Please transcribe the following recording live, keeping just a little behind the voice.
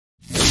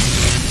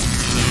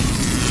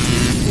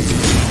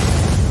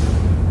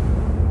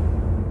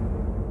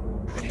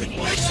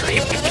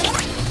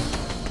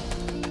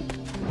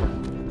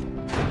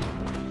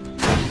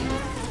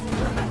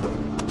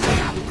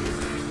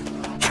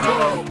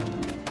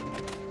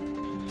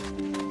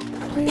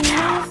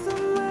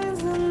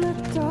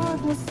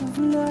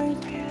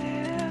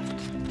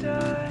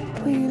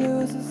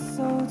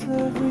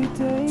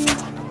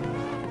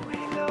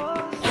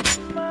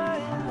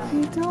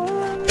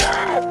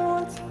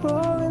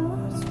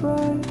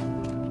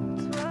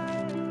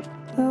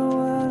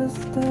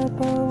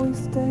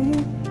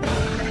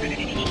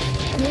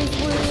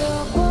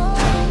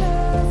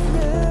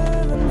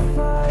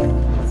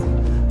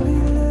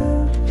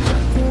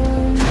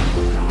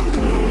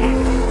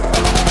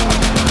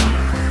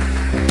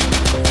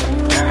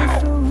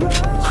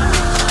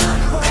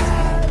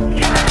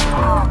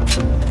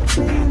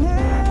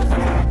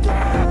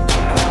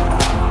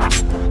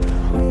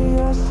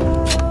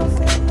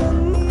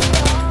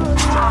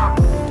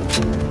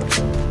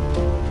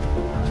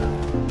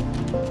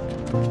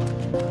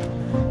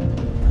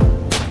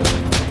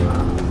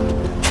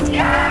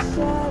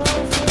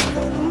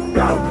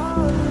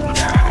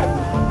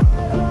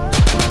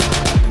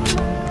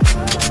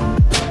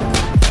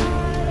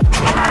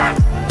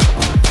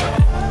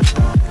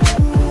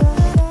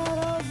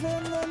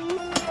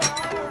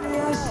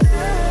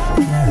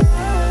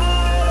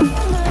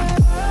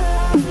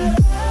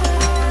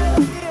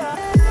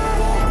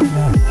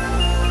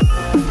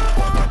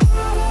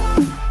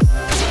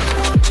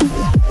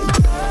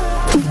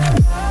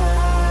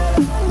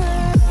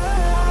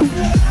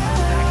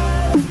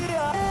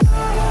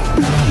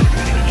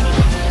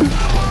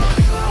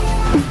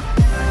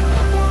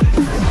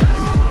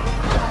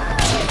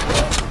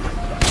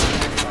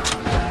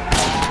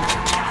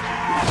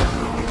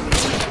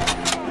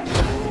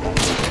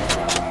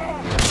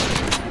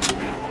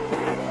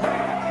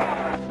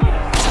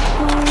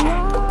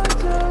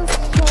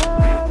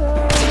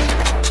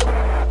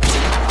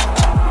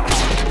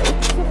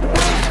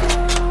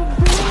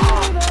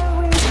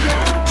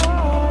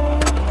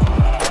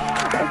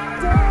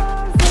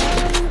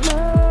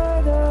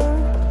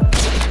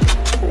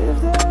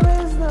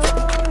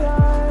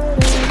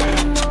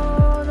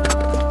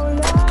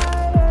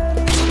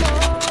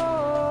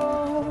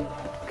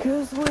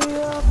'Cause we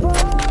are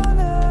born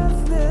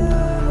as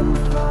living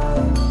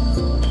fights.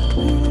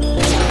 We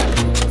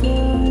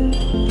live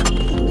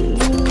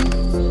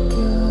to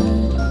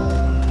die,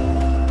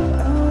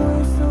 and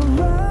we're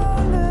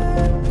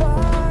surrounded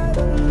by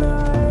the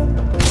night.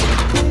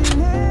 We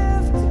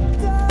live to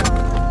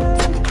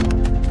die.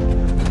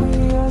 We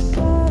are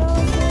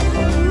shadows in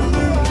the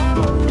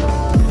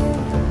moonlight.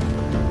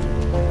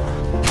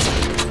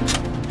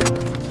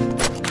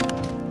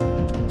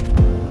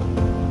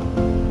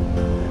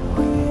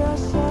 We are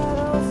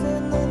shadows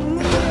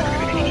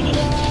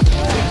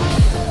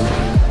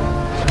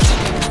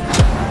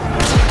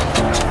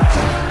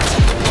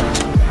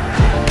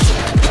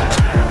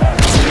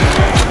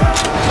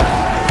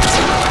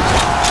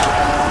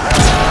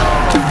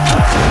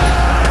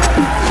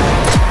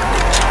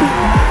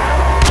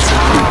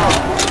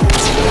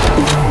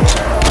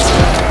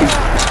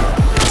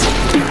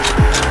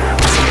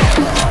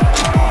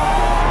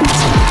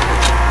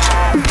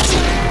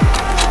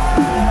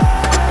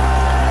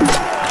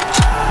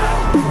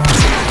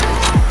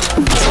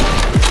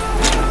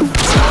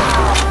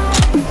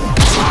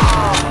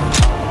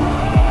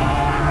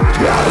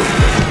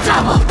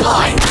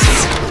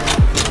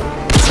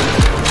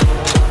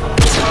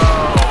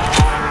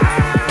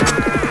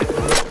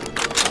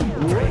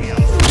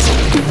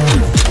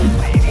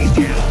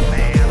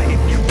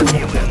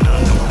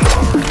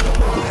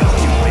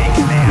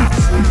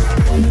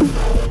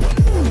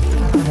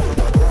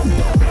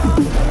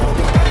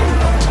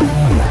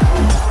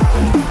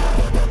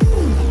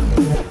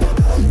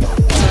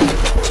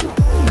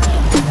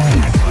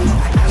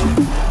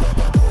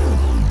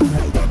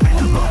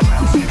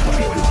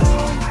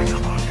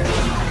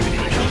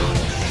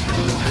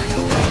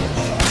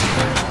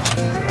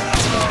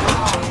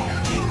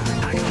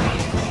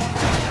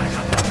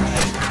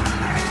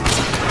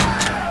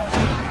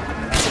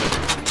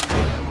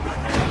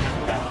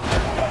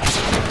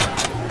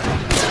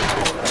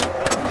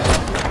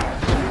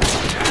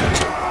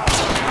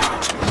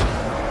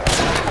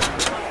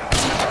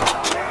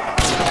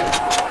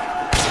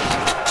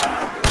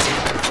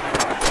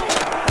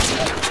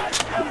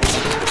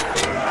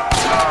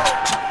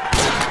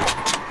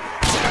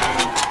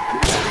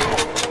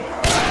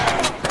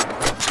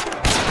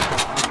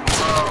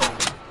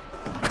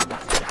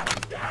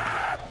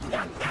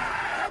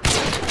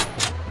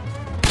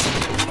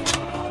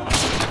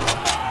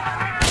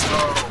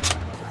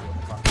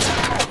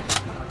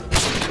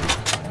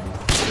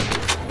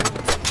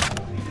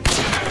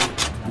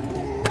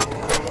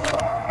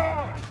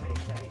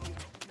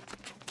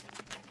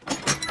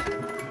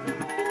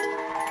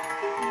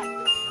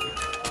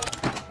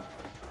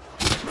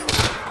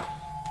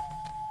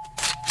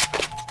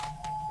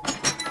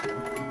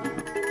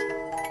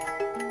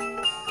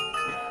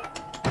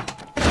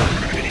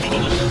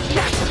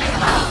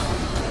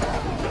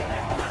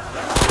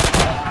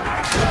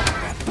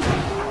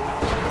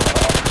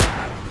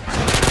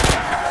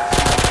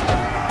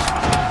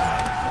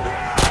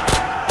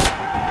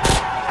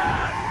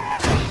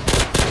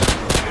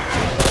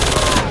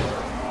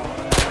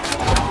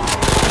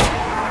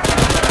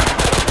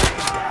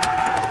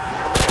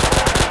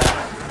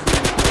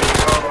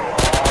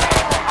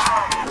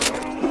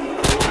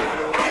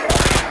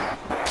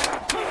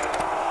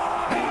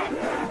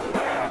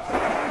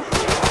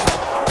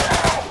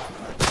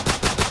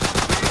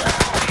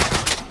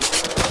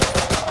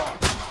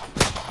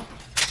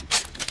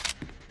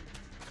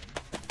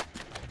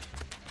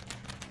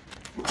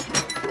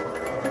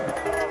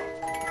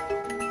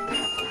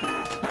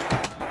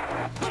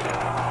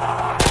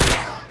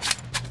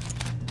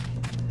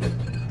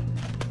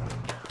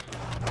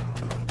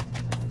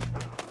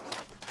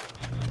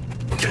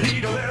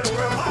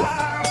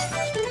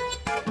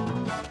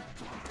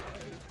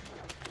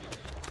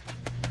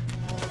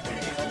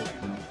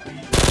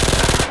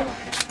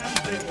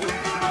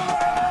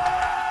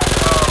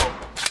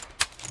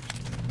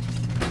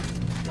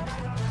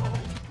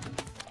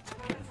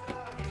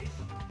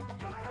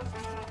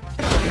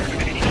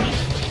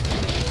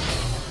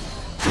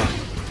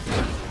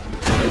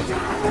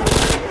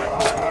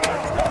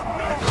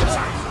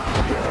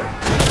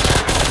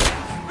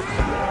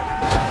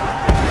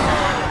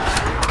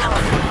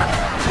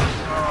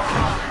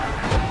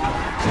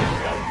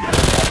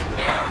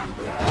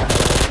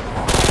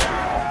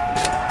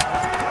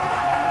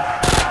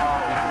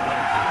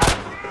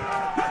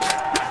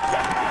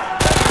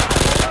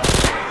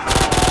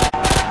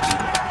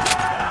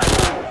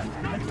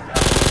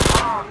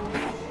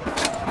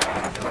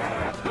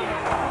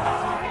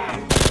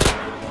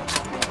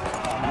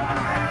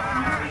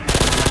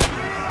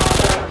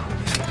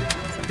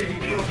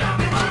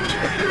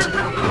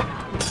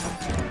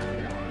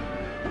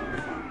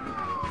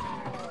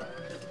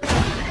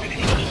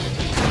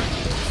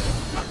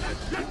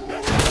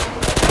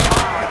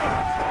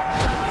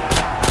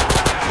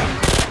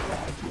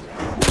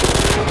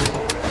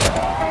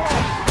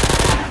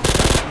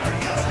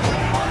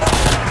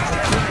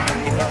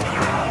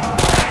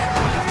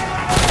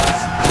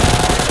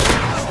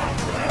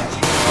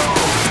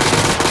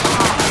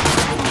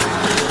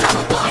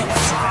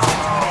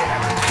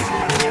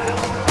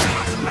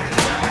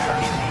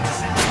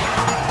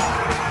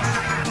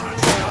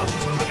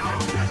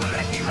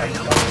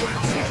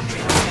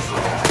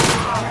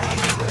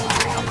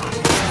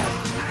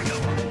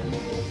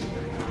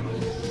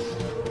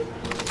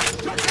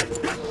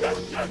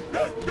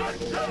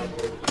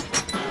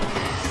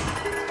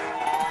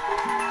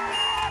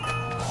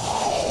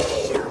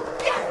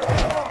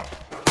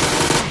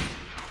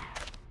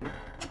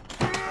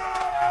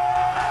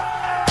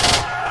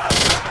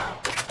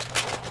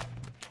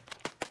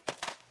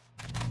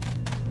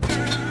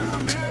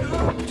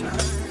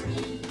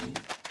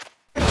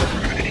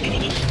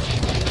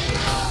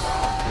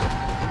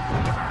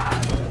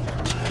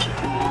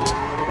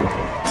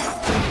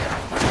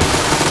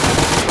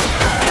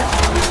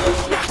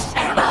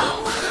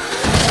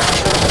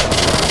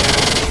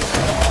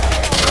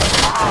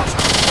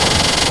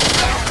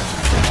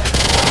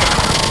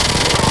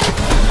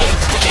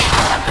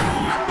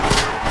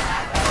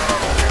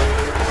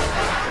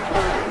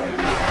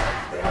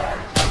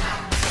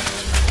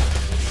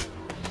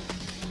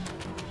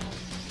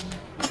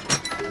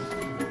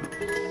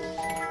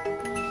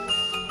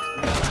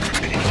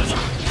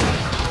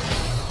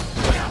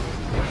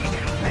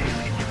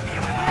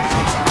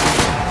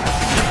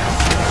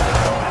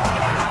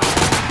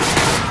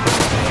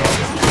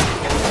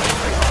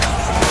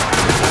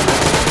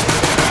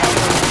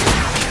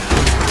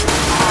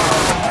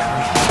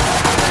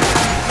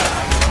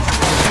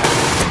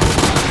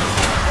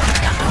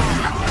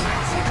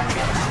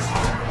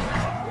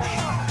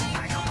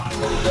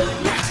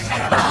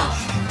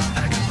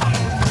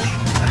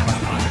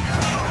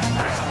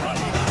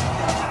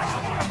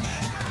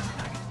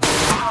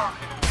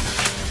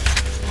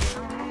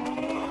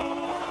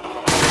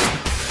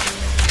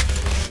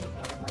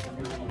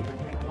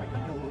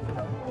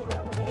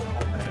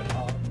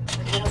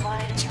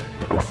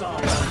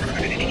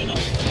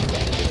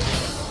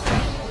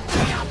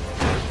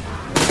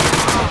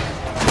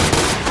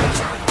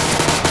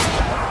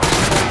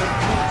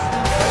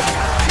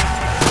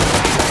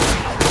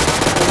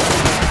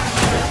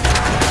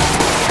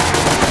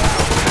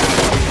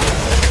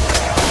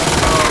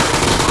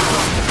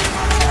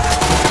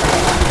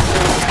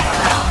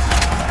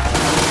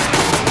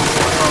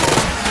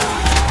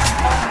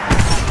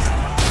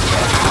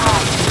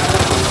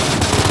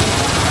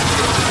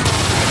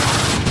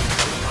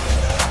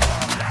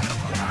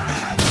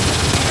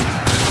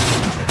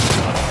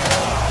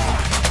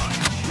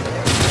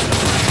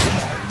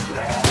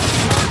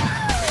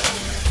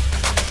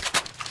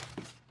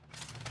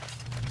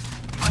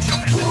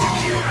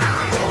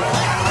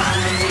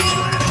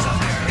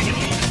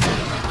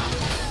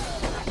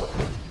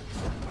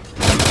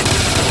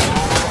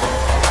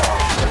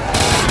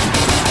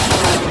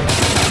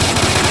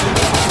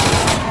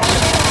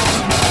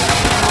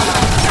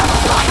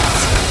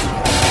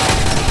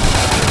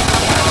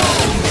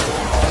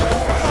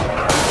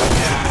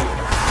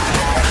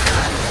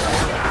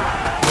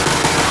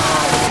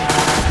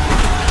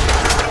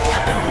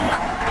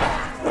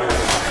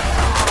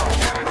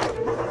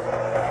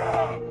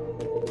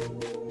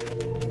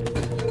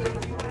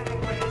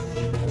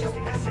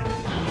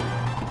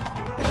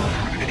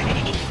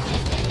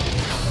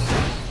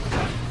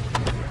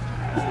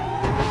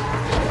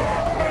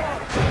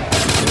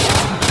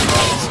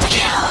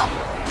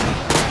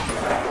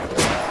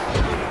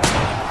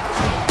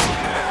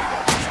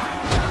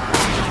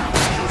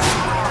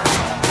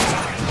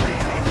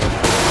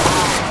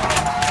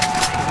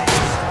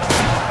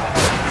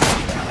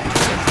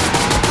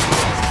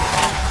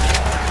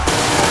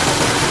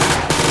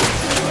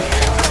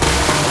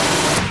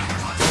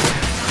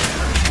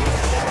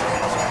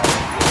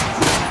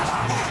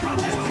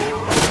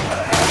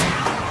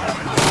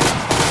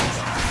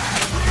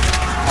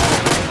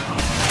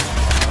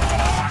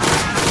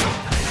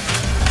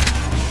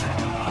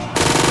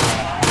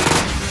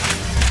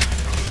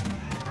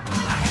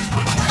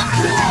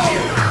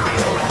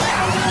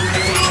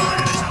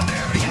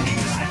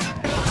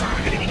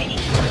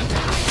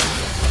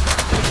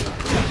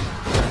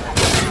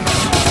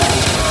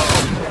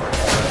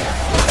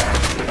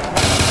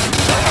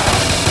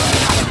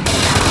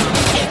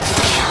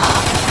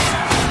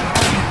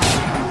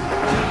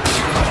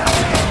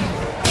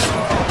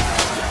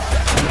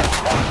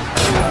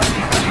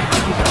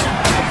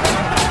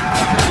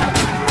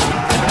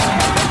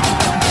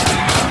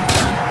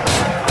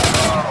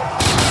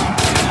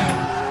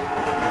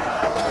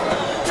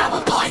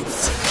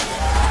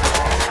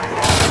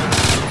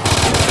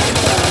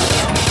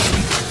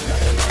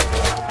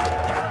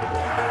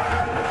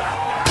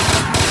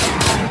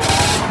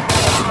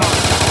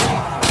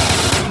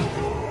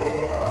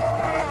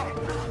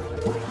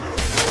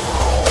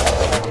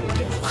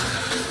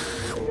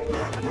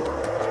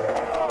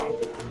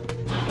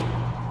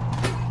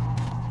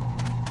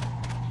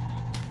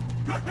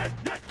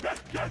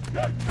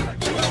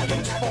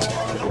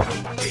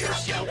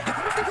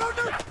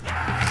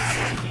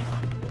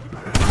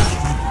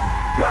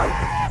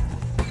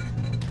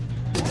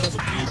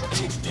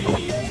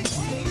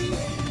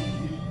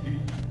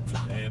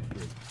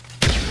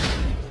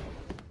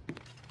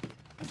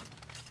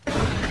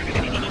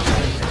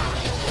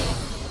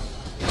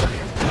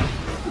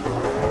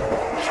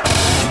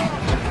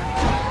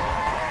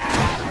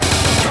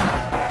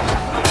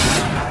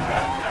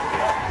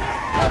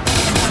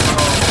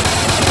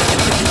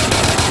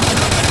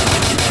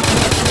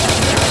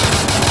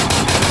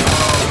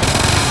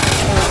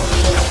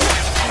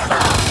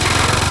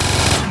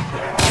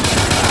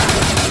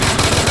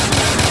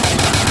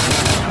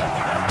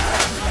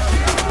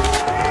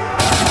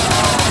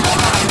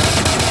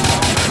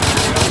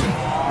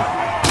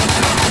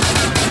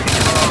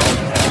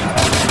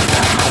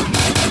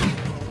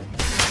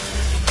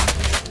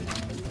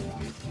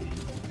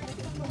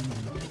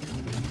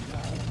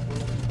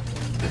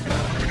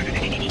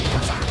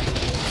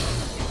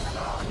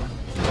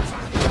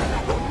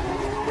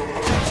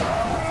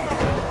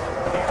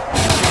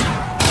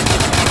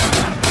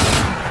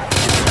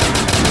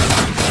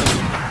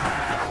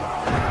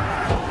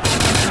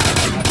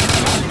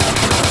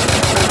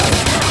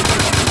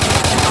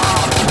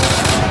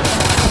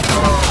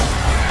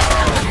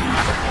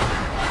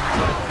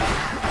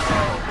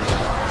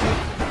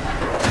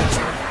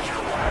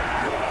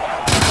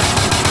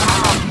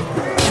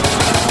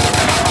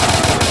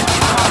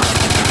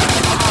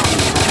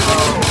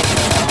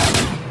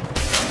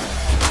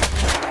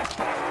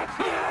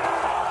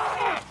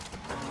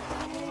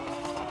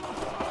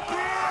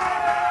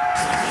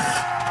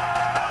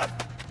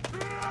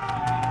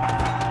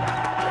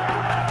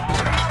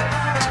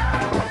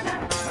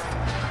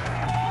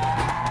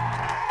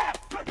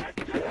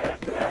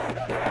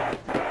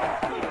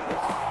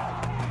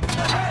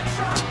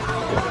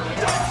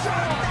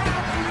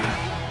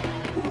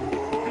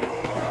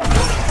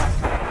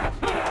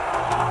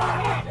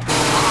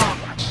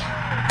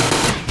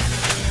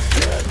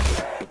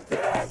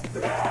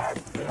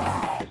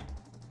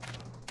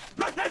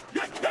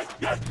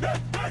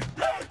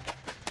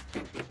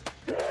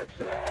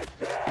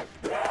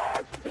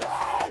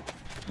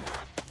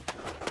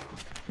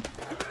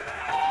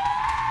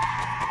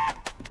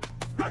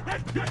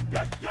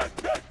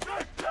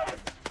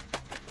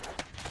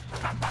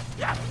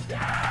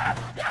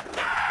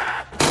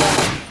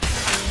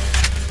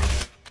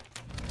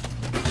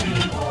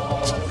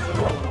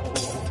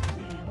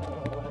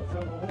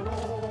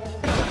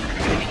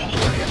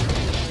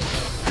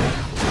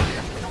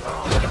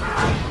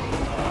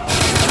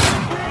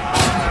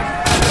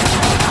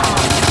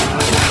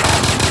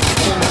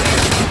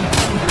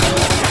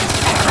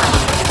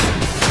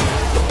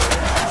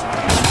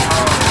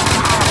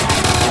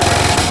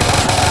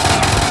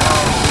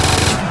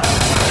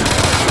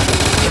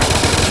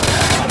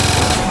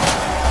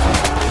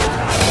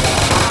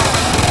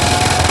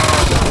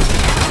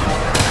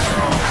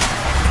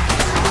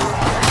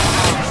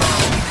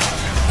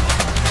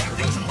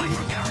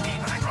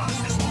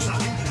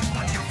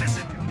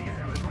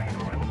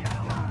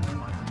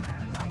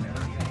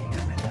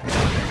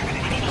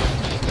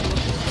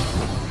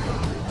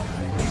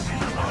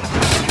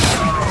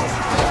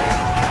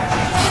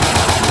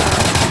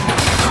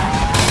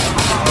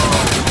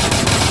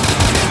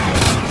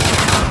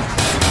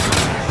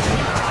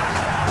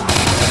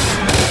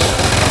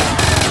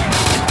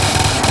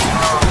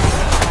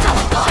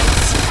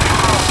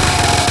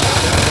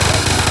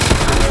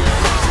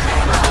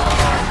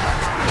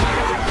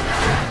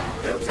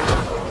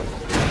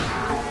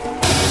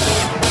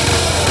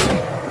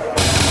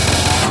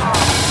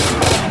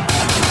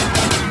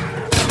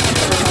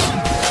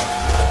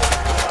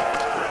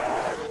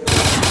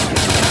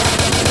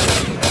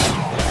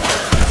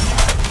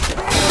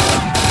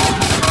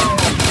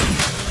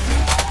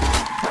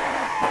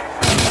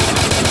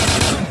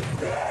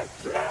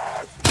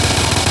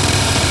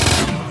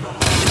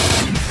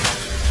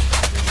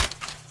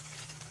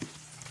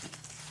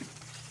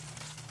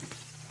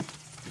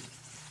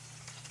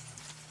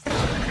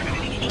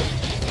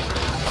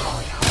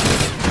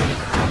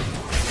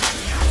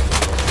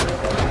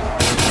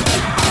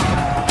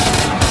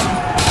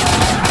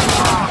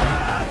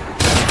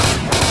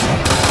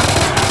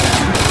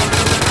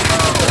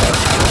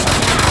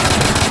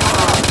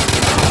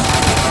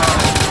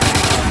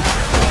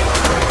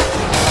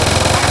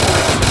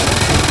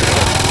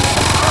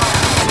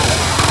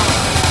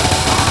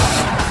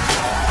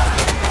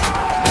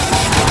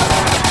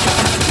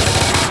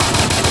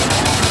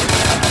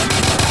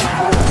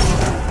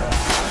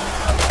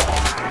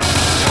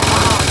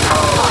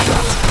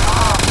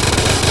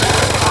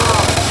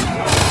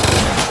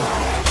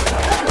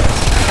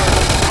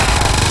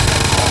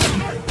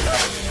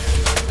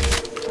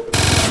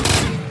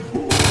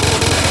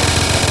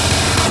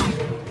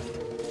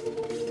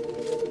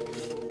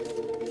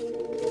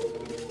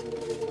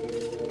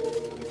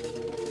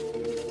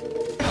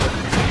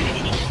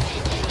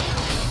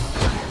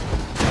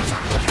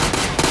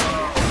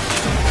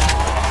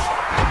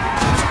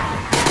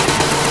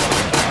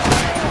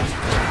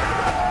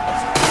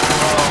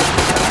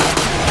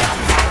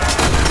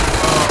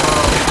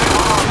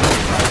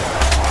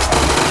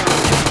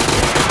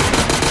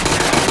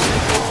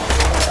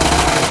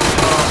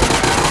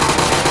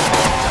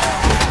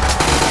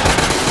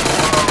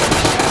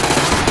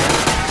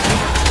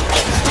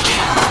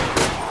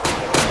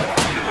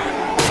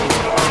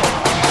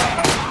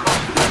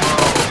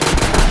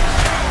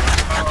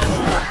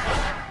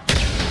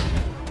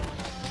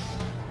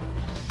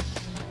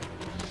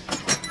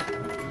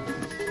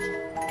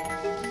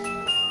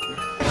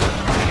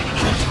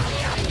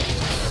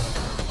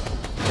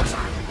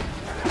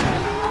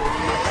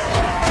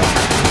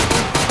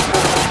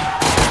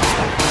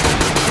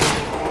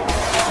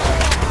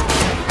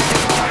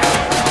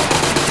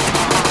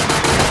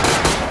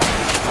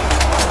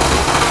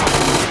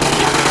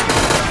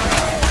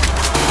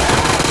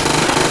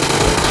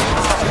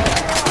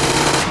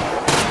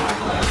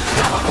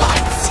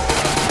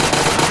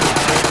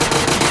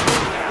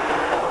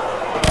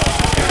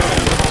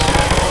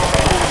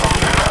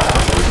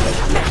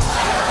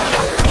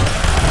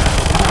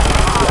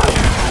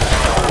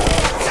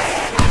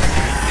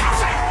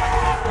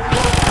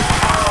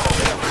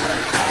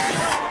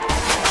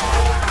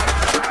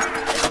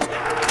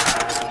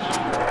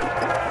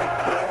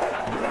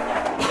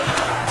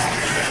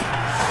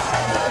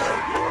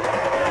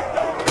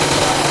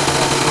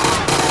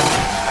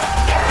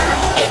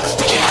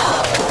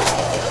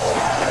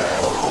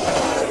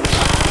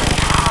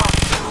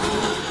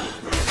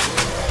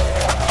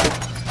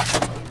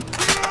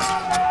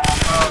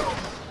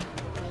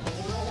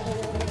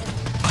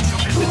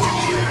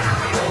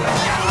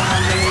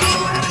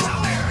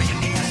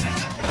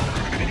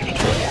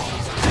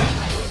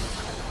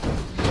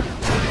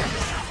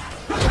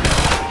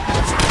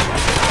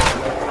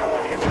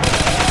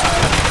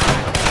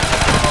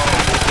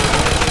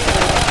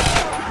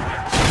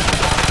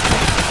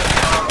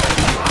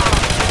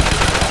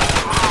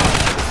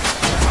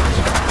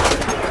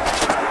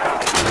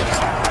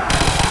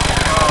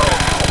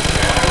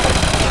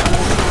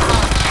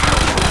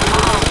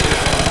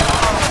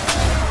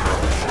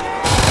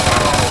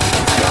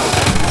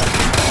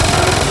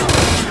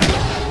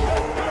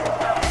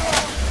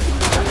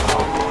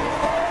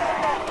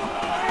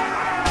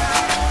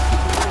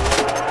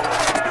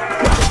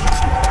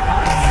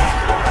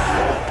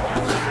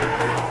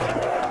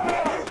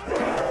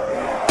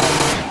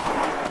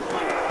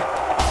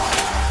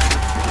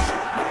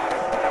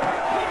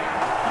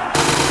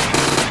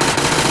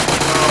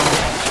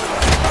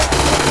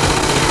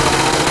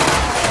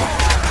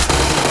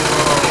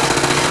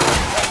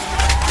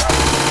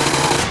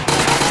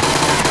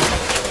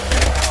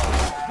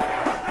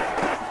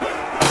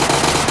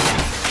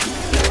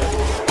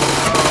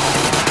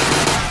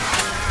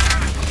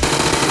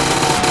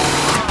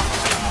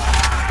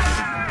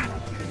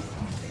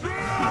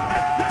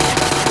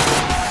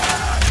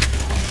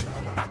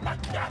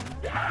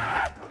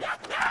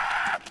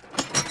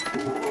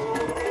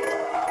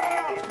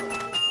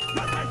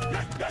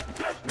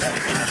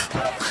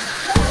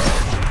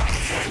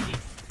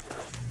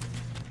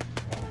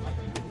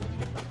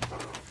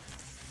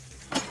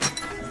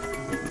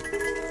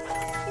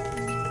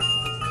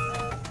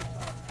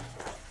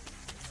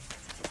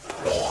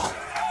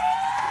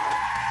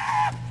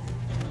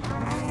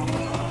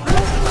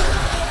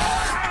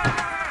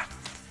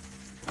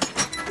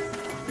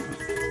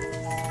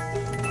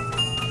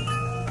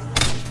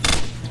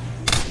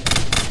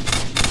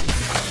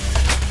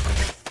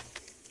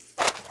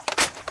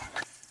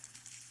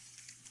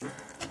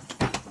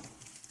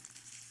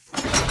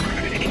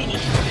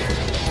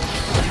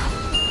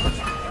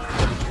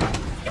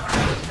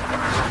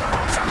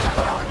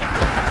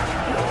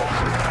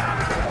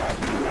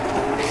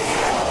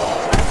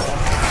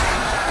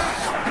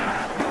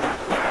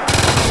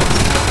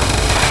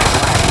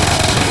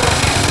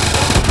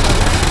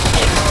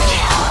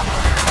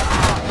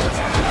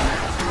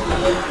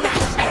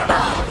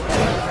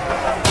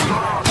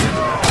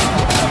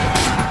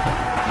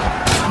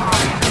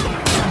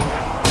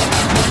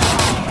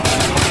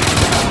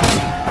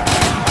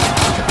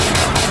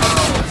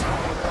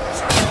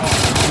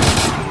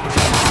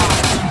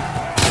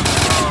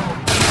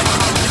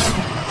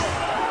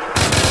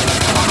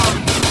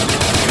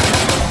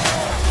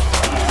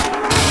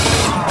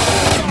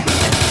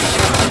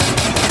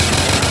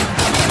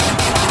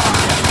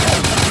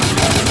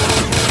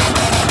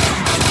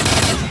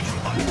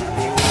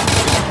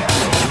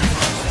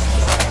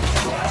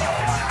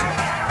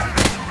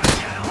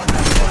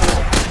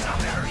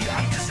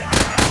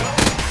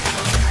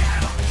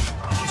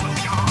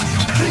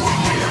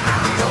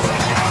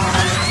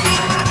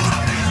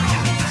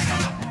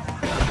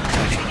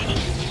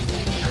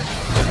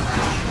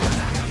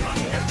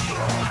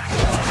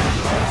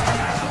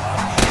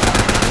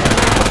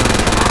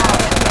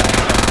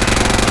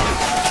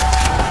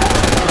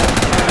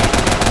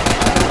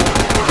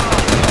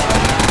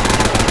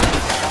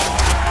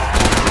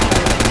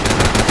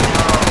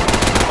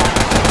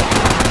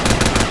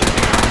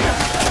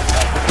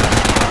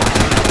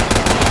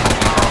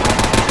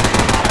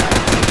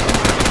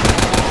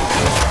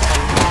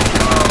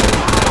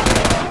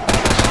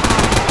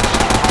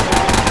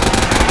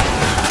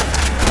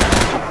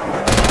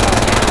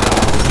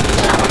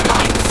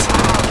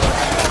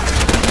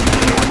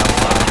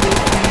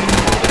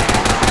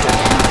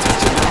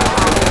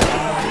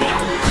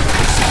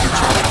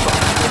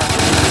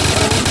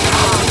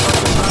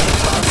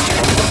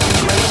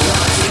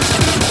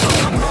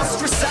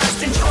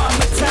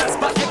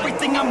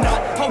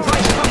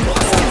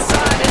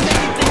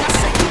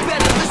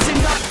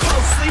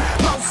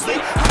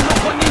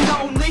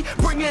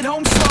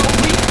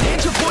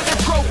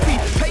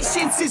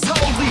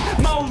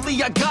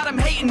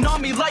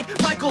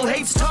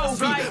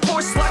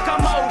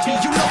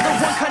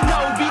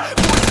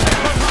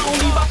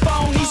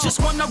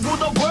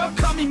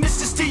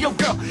your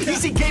girl.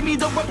 Easy gave me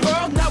the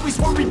referral, now he's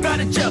worried about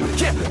a jail.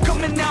 Yeah,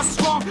 coming out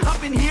strong, I've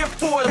been here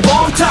for a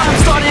long time.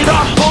 Started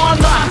off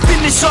online,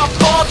 finish off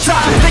all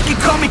time. They can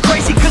call me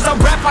crazy cause I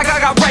rap like I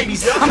got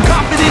rabies. I'm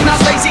confident, not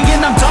lazy,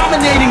 and I'm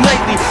dominating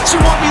lately. She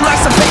want me like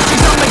some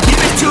pastries, I'ma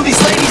give it to these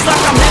ladies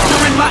like I'm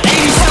Hector in my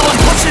 80s. Still I'm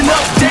pushing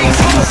up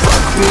daisies.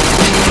 Fuck with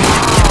me,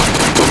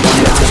 don't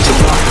wanna touch your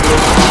rock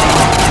with me.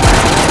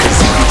 Cause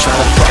if you try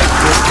to fuck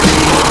with me,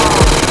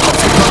 I'll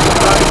take all the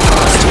body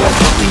parts to a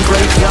fucking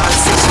graveyard.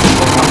 6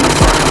 people wanna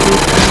fuck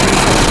with me.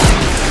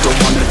 Don't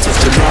wanna test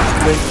your luck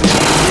with me.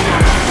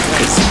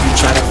 Cause if you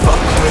try to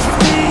fuck with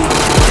me,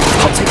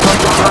 I'll take all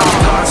your body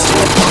parts to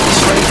a fucking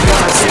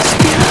graveyard. 6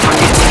 people, I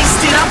can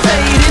taste it, I'm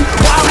fading.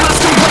 Why am I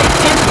still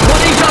waiting? What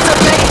are y'all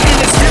debating?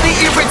 It's really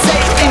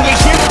irritating. You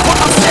hear what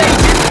I'm saying?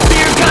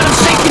 Fear got 'em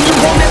shaking. You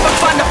won't ever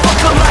find a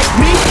fucker like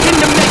me. And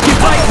to make it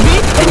right, me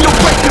and you'll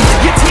break them.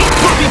 Your teeth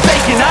will be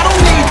vacant. I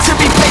don't need to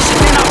be patient,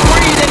 and I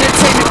breathe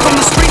entertainment from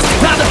the streets,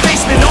 not the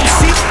basement. Oh,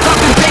 see, I've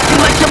been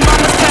baking like your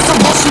mama's castle.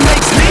 She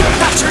makes me.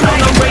 I turn on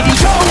the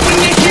radio when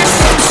you hear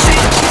some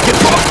shit. You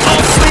fuck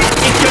all sleep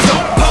if you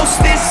don't post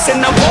this,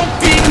 and I won't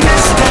be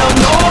missed. Hell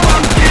no,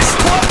 I'm pissed.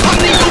 I'm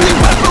the only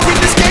rapper in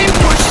this game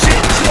for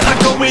shit. I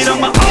go it on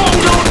my own,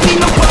 don't need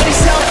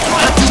nobody's help.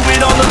 I do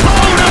it all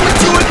alone, I'ma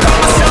do it by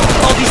myself.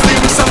 All these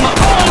lyrics on my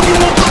own, you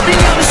won't put me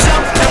on the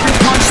shelf. Every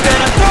punch that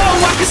I throw,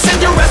 I can send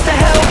your ass to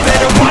hell.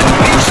 Better one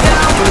bitch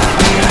down with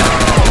me.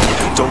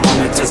 Don't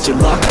wanna test your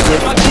luck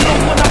with me.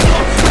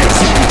 Cause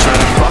if you try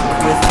to fuck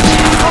with me,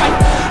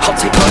 I'll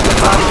take all the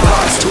body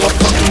parts to a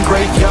fucking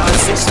graveyard.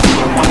 6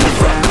 people wanna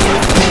fuck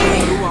with me.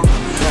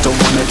 Don't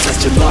wanna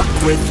test your luck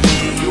with me.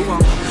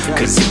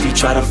 Cause if you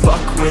try to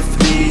fuck with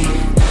me,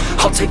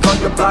 I'll take all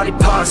your body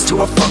parts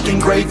to a fucking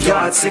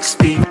graveyard. 6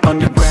 feet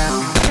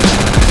underground.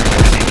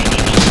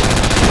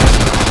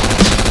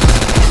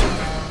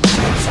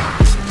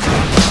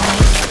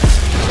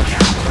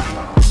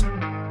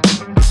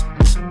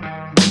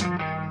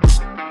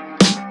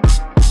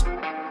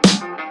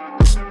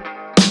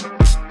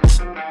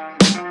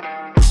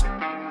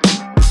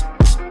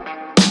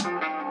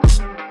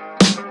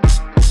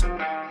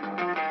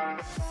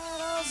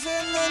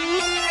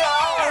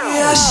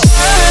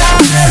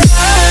 Yes.